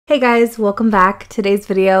Hey guys, welcome back. Today's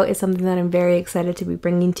video is something that I'm very excited to be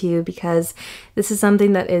bringing to you because this is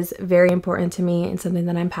something that is very important to me and something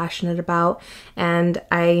that I'm passionate about. And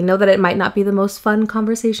I know that it might not be the most fun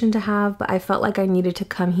conversation to have, but I felt like I needed to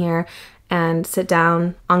come here and sit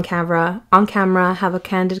down on camera, have a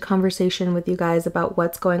candid conversation with you guys about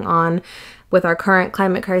what's going on with our current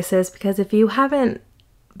climate crisis. Because if you haven't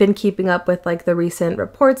been keeping up with like the recent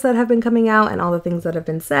reports that have been coming out and all the things that have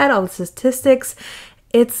been said, all the statistics,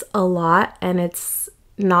 it's a lot and it's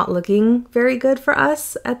not looking very good for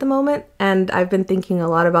us at the moment. And I've been thinking a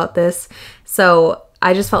lot about this. So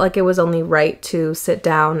I just felt like it was only right to sit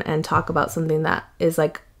down and talk about something that is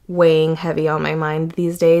like weighing heavy on my mind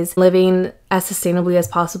these days. Living as sustainably as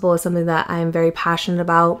possible is something that I'm very passionate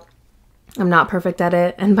about. I'm not perfect at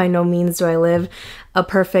it, and by no means do I live a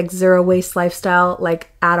perfect zero waste lifestyle like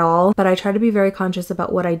at all, but I try to be very conscious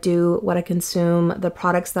about what I do, what I consume, the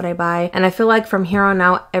products that I buy, and I feel like from here on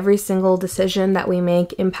out every single decision that we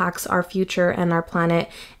make impacts our future and our planet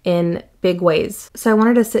in big ways. So I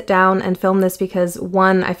wanted to sit down and film this because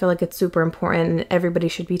one, I feel like it's super important and everybody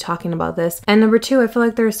should be talking about this, and number two, I feel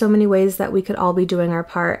like there are so many ways that we could all be doing our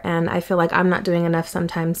part, and I feel like I'm not doing enough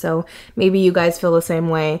sometimes, so maybe you guys feel the same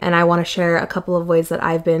way, and I want to share a couple of ways that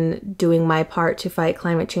I've been doing my part to fight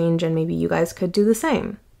climate change, and maybe you guys could do the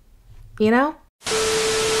same, you know?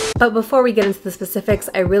 But before we get into the specifics,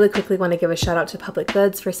 I really quickly want to give a shout out to Public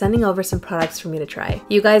Goods for sending over some products for me to try.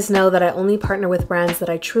 You guys know that I only partner with brands that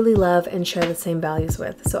I truly love and share the same values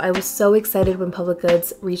with, so I was so excited when Public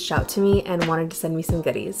Goods reached out to me and wanted to send me some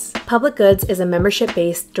goodies. Public Goods is a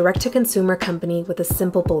membership-based, direct-to-consumer company with a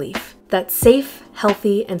simple belief that safe,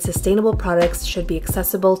 healthy, and sustainable products should be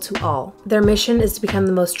accessible to all. Their mission is to become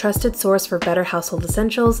the most trusted source for better household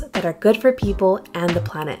essentials that are good for people and the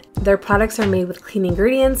planet. Their products are made with clean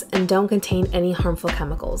ingredients and don't contain any harmful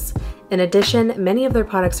chemicals. In addition, many of their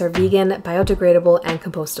products are vegan, biodegradable, and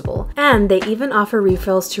compostable. And they even offer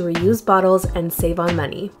refills to reuse bottles and save on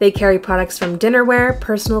money. They carry products from dinnerware,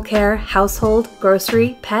 personal care, household,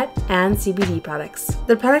 grocery, pet, and CBD products.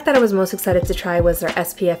 The product that I was most excited to try was their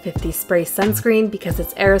SPF 50 spray sunscreen because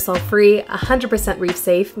it's aerosol-free, 100%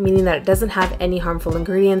 reef-safe, meaning that it doesn't have any harmful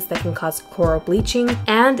ingredients that can cause coral bleaching,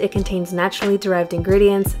 and it contains naturally derived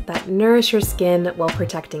ingredients that nourish your skin while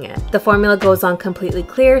protecting it. The formula goes on completely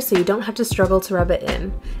clear, so you don't have to struggle to rub it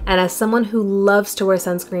in. And as someone who loves to wear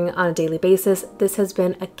sunscreen on a daily basis, this has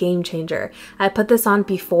been a game changer. I put this on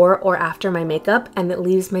before or after my makeup, and it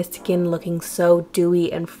leaves my skin looking so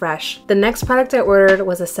dewy and fresh. The next product I ordered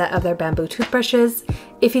was a set of their bamboo toothbrushes.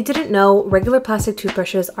 If you didn't know, regular plastic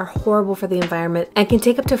toothbrushes are horrible for the environment and can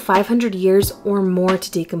take up to 500 years or more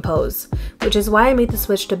to decompose, which is why I made the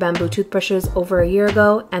switch to bamboo toothbrushes over a year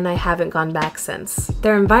ago, and I haven't gone back since.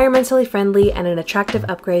 They're environmentally friendly and an attractive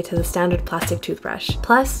upgrade to the standard plastic toothbrush.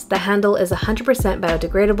 Plus, the handle is 100%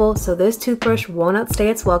 biodegradable, so this toothbrush won't outstay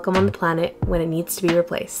its welcome on the planet when it needs to be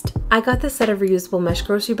replaced. I got this set of reusable mesh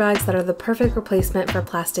grocery bags that are the perfect replacement for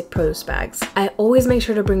plastic produce bags. I always make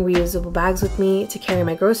sure to bring reusable bags with me to carry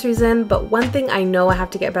my groceries in, but one thing I know I have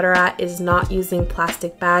to get better at is not using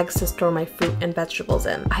plastic bags to store my fruit and vegetables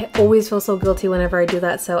in. I always feel so guilty whenever I do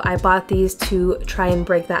that, so I bought these to try and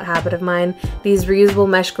break that habit of mine. These reusable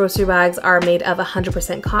mesh grocery bags are made of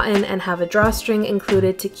 100% cotton and have a drawstring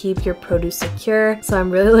included to keep your produce secure, so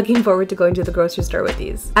I'm really looking forward to going to the grocery store with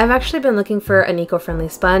these. I've actually been looking for an eco-friendly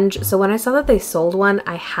sponge, so when I saw that they sold one,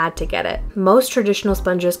 I had to get it. Most traditional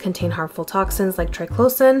sponges contain harmful toxins like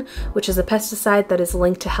triclosan, which is a pesticide that is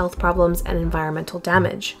linked to health problems and environmental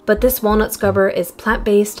damage. But this walnut scrubber is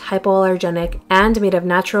plant-based, hypoallergenic, and made of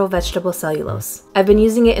natural vegetable cellulose. I've been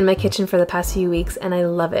using it in my kitchen for the past few weeks and I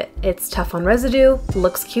love it. It's tough on residue,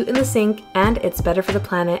 looks cute in the sink, and it's better for the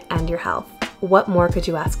planet and your health. What more could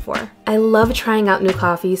you ask for? I love trying out new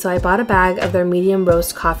coffee, so I bought a bag of their medium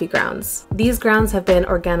roast coffee grounds. These grounds have been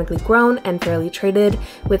organically grown and fairly traded,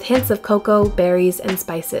 with hints of cocoa, berries, and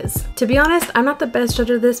spices. To be honest, I'm not the best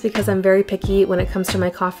judge of this because I'm very picky when it comes to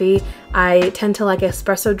my coffee. I tend to like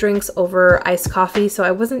espresso drinks over iced coffee, so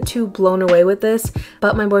I wasn't too blown away with this,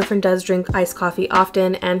 but my boyfriend does drink iced coffee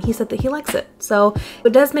often, and he said that he likes it. So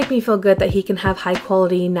it does make me feel good that he can have high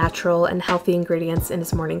quality, natural, and healthy ingredients in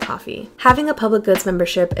his morning coffee. Having a Public Goods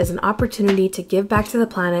membership is an opportunity to give back to the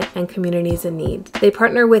planet and communities in need. They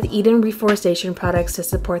partner with Eden Reforestation Products to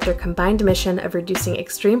support their combined mission of reducing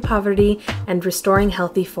extreme poverty and restoring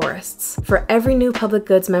healthy forests. For every new Public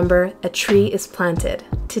Goods member, a tree is planted.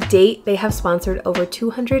 To date, they have sponsored over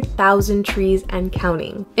 200,000 trees and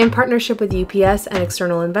counting. In partnership with UPS and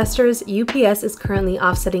external investors, UPS is currently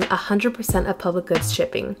offsetting 100% of Public Goods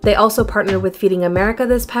shipping. They also partnered with Feeding America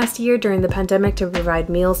this past year during the pandemic to provide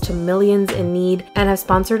meals to millions in in need and have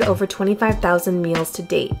sponsored over 25,000 meals to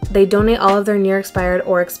date. They donate all of their near expired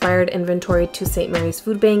or expired inventory to St. Mary's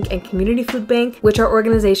Food Bank and Community Food Bank, which are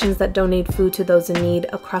organizations that donate food to those in need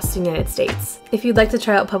across the United States. If you'd like to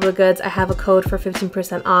try out Public Goods, I have a code for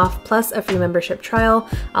 15% off plus a free membership trial.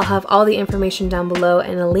 I'll have all the information down below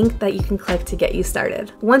and a link that you can click to get you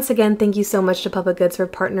started. Once again, thank you so much to Public Goods for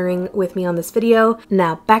partnering with me on this video.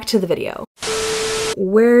 Now back to the video.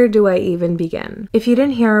 Where do I even begin? If you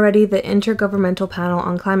didn't hear already, the Intergovernmental Panel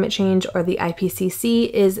on Climate Change, or the IPCC,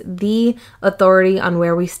 is the authority on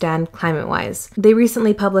where we stand climate-wise. They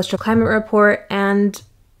recently published a climate report, and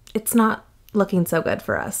it's not looking so good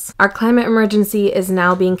for us. Our climate emergency is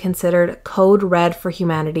now being considered code red for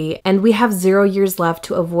humanity, and we have 0 years left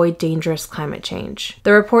to avoid dangerous climate change.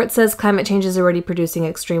 The report says climate change is already producing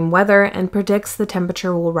extreme weather and predicts the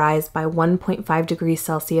temperature will rise by 1.5 degrees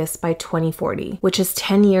Celsius by 2040, which is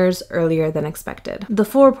 10 years earlier than expected. The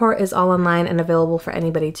full report is all online and available for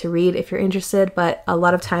anybody to read if you're interested, but a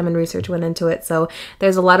lot of time and research went into it, so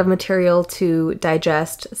there's a lot of material to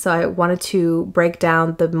digest, so I wanted to break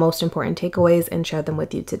down the most important takeaways and share them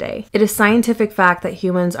with you today. It is scientific fact that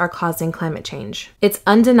humans are causing climate change. It's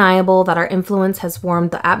undeniable that our influence has warmed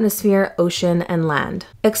the atmosphere, ocean, and land.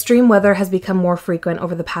 Extreme weather has become more frequent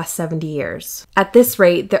over the past 70 years. At this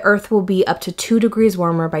rate, the Earth will be up to 2 degrees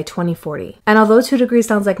warmer by 2040. And although 2 degrees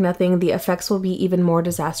sounds like nothing, the effects will be even more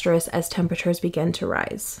disastrous as temperatures begin to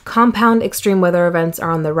rise. Compound extreme weather events are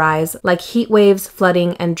on the rise, like heat waves,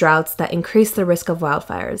 flooding, and droughts that increase the risk of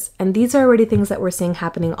wildfires. And these are already things that we're seeing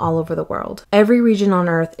happening all over the world. Every region on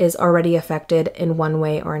Earth is already affected in one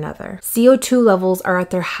way or another. CO2 levels are at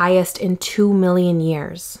their highest in 2 million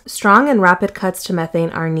years. Strong and rapid cuts to methane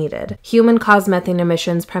are needed. Human-caused methane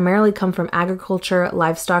emissions primarily come from agriculture,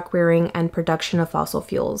 livestock rearing, and production of fossil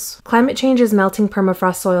fuels. Climate change is melting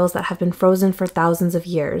permafrost soils that have been frozen for thousands of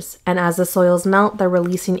years, and as the soils melt, they're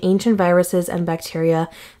releasing ancient viruses and bacteria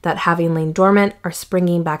that, having lain dormant, are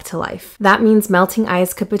springing back to life. That means melting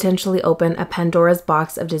ice could potentially open a Pandora's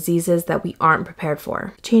box of diseases that we aren't prepared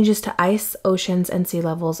for. Changes to ice, oceans, and sea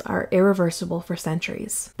levels are irreversible for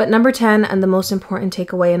centuries. But number 10, and the most important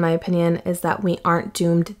takeaway in my opinion, is that we aren't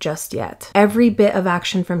doomed just yet. Every bit of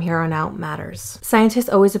action from here on out matters. Scientists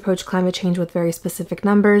always approach climate change with very specific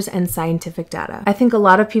numbers and scientific data. I think a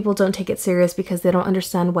lot of people don't take it serious because they don't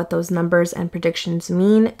understand what those numbers and predictions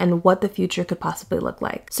mean and what the future could possibly look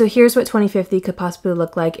like. So here's what 2050 could possibly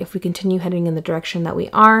look like if we continue heading in the direction that we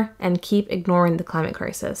are and keep ignoring the climate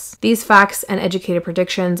crisis. These facts and educated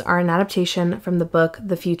predictions are an adaptation from the book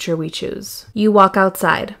The Future We Choose. You walk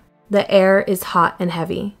outside. The air is hot and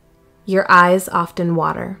heavy. Your eyes often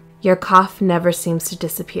water. Your cough never seems to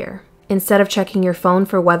disappear. Instead of checking your phone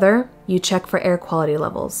for weather, you check for air quality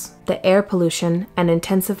levels. The air pollution and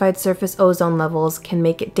intensified surface ozone levels can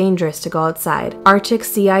make it dangerous to go outside. Arctic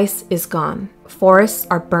sea ice is gone. Forests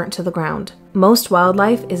are burnt to the ground. Most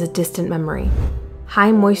wildlife is a distant memory.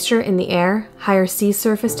 High moisture in the air, higher sea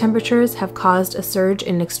surface temperatures have caused a surge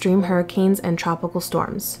in extreme hurricanes and tropical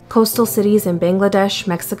storms. Coastal cities in Bangladesh,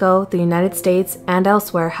 Mexico, the United States, and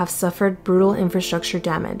elsewhere have suffered brutal infrastructure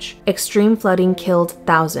damage. Extreme flooding killed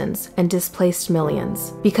thousands and displaced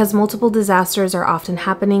millions. Because multiple disasters are often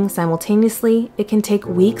happening simultaneously, it can take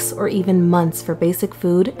weeks or even months for basic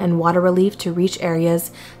food and water relief to reach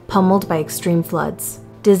areas pummeled by extreme floods.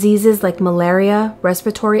 Diseases like malaria,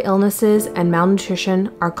 respiratory illnesses, and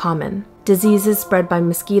malnutrition are common. Diseases spread by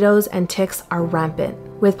mosquitoes and ticks are rampant.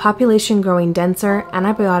 With population growing denser,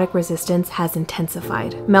 antibiotic resistance has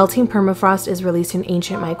intensified. Melting permafrost is releasing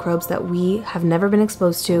ancient microbes that we have never been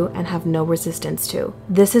exposed to and have no resistance to.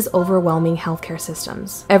 This is overwhelming healthcare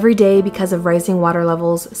systems. Every day, because of rising water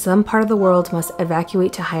levels, some part of the world must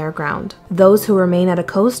evacuate to higher ground. Those who remain at a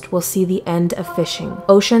coast will see the end of fishing.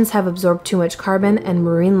 Oceans have absorbed too much carbon and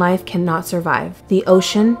marine life cannot survive. The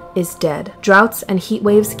ocean is dead. Droughts and heat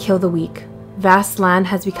waves kill the weak. Vast land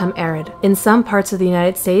has become arid. In some parts of the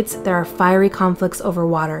United States, there are fiery conflicts over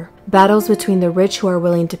water. Battles between the rich who are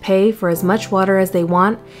willing to pay for as much water as they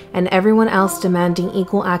want and everyone else demanding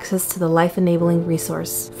equal access to the life-enabling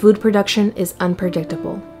resource. Food production is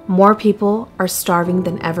unpredictable. More people are starving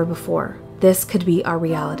than ever before. This could be our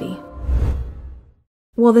reality.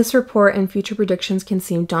 While this report and future predictions can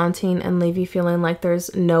seem daunting and leave you feeling like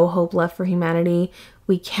there's no hope left for humanity,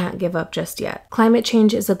 we can't give up just yet. Climate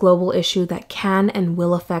change is a global issue that can and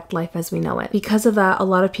will affect life as we know it. Because of that, a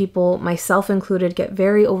lot of people, myself included, get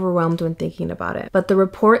very overwhelmed when thinking about it. But the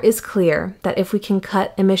report is clear that if we can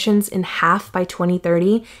cut emissions in half by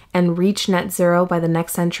 2030 and reach net zero by the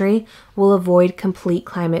next century, we'll avoid complete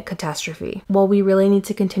climate catastrophe. While we really need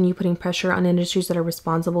to continue putting pressure on industries that are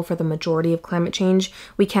responsible for the majority of climate change,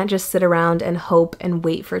 we can't just sit around and hope and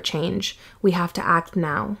wait for change. We have to act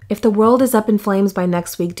now. If the world is up in flames by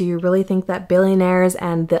next week, do you really think that billionaires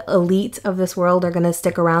and the elite of this world are going to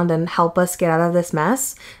stick around and help us get out of this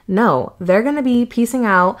mess? No, they're going to be piecing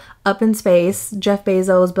out up in space. Jeff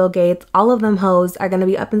Bezos, Bill Gates, all of them hoes are going to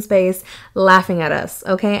be up in space laughing at us,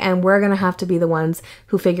 okay? And we're going to have to be the ones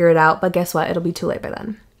who figure it out. But guess what? It'll be too late by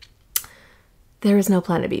then. There is no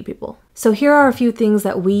planet B, people. So here are a few things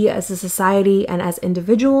that we as a society and as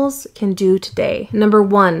individuals can do today. Number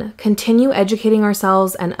 1, continue educating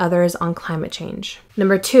ourselves and others on climate change.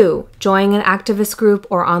 Number 2, join an activist group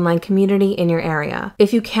or online community in your area.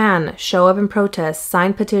 If you can, show up in protests,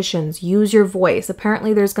 sign petitions, use your voice.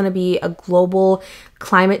 Apparently there's going to be a global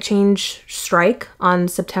climate change strike on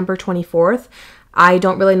September 24th. I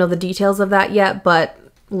don't really know the details of that yet, but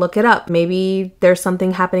look it up. Maybe there's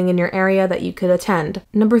something happening in your area that you could attend.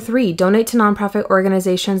 Number 3, donate to nonprofit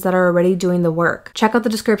organizations that are already doing the work. Check out the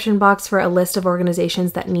description box for a list of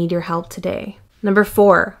organizations that need your help today. Number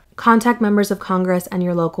 4, contact members of Congress and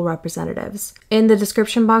your local representatives. In the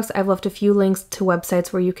description box, I've left a few links to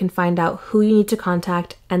websites where you can find out who you need to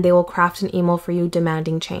contact, and they will craft an email for you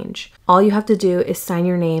demanding change. All you have to do is sign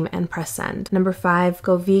your name and press send. Number 5,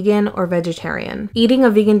 go vegan or vegetarian. Eating a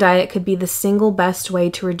vegan diet could be the single best way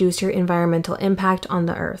to reduce your environmental impact on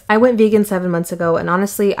the earth. I went vegan 7 months ago, and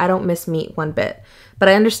honestly, I don't miss meat one bit. But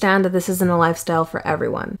I understand that this isn't a lifestyle for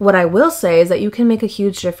everyone. What I will say is that you can make a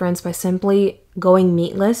huge difference by simply going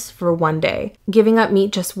meatless for one day. Giving up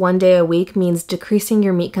meat just one day a week means decreasing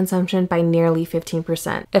your meat consumption by nearly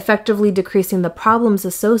 15%, effectively decreasing the problems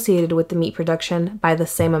associated with the meat production by the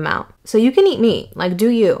same amount. So you can eat meat, like do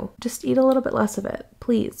you. Just eat a little bit less of it,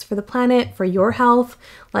 please. For the planet, for your health,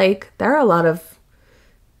 like there are a lot of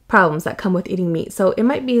problems that come with eating meat. So it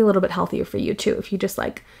might be a little bit healthier for you too if you just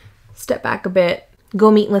like step back a bit, go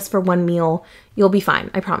meatless for one meal, you'll be fine,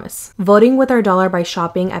 I promise. Voting with our dollar by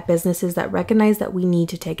shopping at businesses that recognize that we need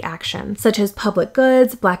to take action, such as Public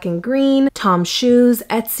Goods, Black and Green, Tom's Shoes,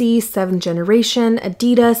 Etsy, 7th Generation,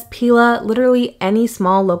 Adidas, Pila, literally any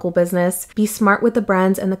small local business. Be smart with the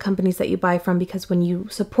brands and the companies that you buy from, because when you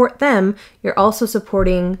support them, you're also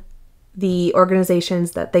supporting the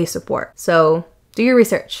organizations that they support. So do your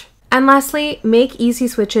research. And lastly, make easy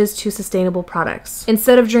switches to sustainable products.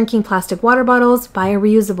 Instead of drinking plastic water bottles, buy a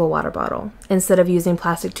reusable water bottle. Instead of using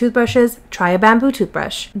plastic toothbrushes, try a bamboo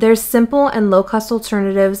toothbrush. There's simple and low-cost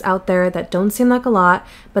alternatives out there that don't seem like a lot,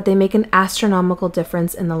 but they make an astronomical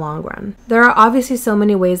difference in the long run. There are obviously so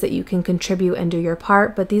many ways that you can contribute and do your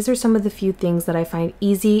part, but these are some of the few things that I find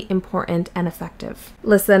easy, important, and effective.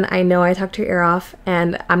 Listen, I know I talked your ear off,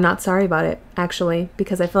 and I'm not sorry about it, actually,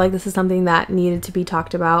 because I feel like this is something that needed to be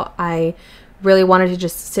talked about. I really wanted to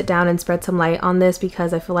just sit down and spread some light on this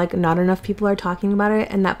because I feel like not enough people are talking about it,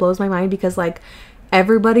 and that blows my mind because like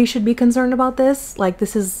everybody should be concerned about this. Like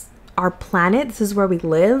this is our planet, this is where we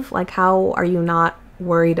live. Like how are you not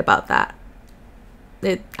worried about that?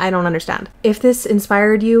 I don't understand. If this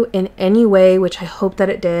inspired you in any way, which I hope that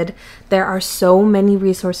it did, there are so many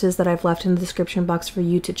resources that I've left in the description box for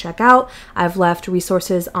you to check out. I've left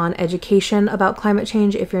resources on education about climate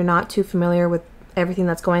change if you're not too familiar with everything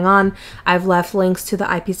that's going on. I've left links to the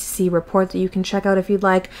IPCC report that you can check out if you'd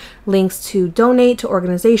like, links to donate to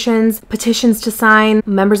organizations, petitions to sign,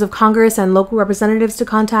 members of Congress and local representatives to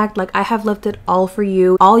contact. Like I have left it all for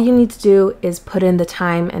you. All you need to do is put in the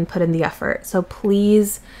time and put in the effort. So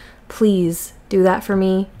please, please do that for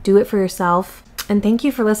me. Do it for yourself. And thank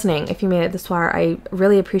you for listening. If you made it this far, I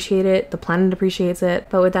really appreciate it. The planet appreciates it.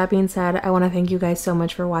 But with that being said, I want to thank you guys so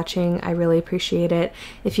much for watching. I really appreciate it.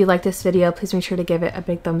 If you like this video, please make sure to give it a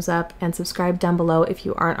big thumbs up and subscribe down below if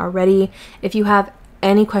you aren't already. If you have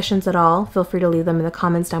any questions at all, feel free to leave them in the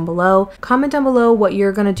comments down below. Comment down below what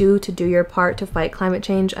you're going to do your part to fight climate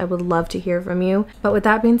change. I would love to hear from you. But with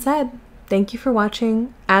that being said, thank you for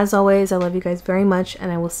watching. As always, I love you guys very much,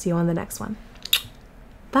 and I will see you on the next one.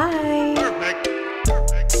 Bye. Perfect.